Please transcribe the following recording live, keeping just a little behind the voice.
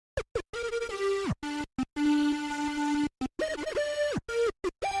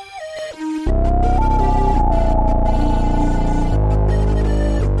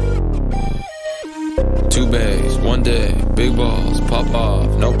one day, big balls, pop off,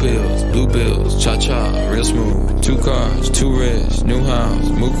 no pills, blue bills, cha-cha, real smooth. 2 cars, 2 wrists, new house,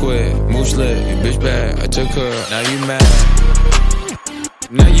 move quick, move slick, your bitch bad, I took her, now you mad.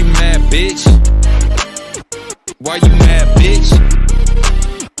 Now you mad, bitch. Why you mad, bitch?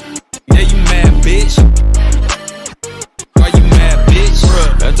 Yeah, you mad, bitch. Why you mad,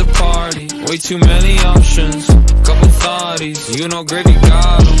 bitch? At the party, way too many options. Couple thotties, you know Gritty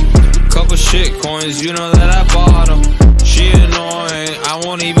got 'em. Couple shit coins, you know that I bought 'em. She annoying, I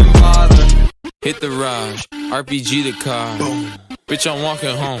won't even bother. Hit the Raj, RPG the car. Boom. Bitch, I'm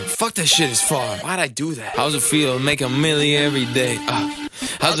walking home. Fuck that shit is far. Why'd I do that? How's it feel to make a million every day?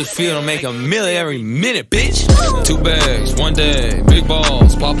 How's it feel to make a million every minute, bitch? 2 bags, 1 day, big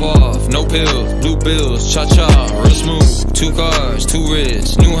balls, pop off, no pills, blue bills, cha-cha, real smooth. 2 cars, 2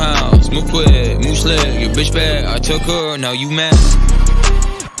 wrists, new house, move quick, move slick, your bitch bad, I took her, now you mad.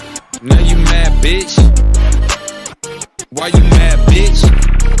 Now you mad, bitch. Why you mad, bitch?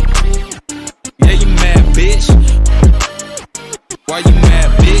 Yeah, you mad, bitch. Why you mad,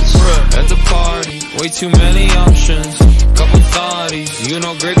 bitch? At the party, way too many options. Couple thotties, you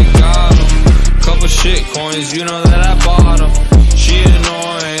know Gritty got 'em. Couple shit coins, you know that I bought 'em. She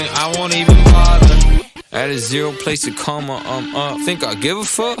annoying, I won't even bother. At a 0 place to come up. Think I give a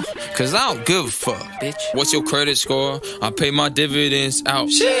fuck? Cause I don't give a fuck, bitch. What's your credit score? I pay my dividends out.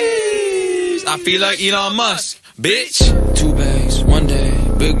 Jeez, I feel like Elon Musk, bitch. 2 bags, 1 day,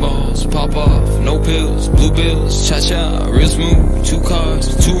 big balls, pop off, no pills, blue bills, cha-cha, real smooth. 2 cars,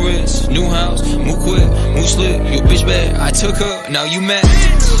 2 wrists, new house, move quick, move slick, your bitch bad, I took her, now you mad.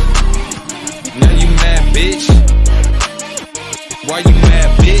 Now you mad, bitch. Why you mad,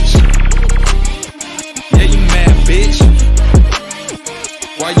 bitch? Yeah, you mad, bitch.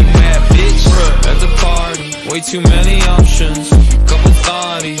 Why you mad, bitch? At the party, way too many options. Couple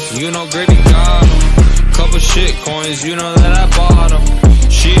thotties, you know Gritty got 'em. Couple shit coins, you know that I bought 'em.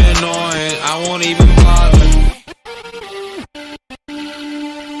 She annoying, I won't even bother.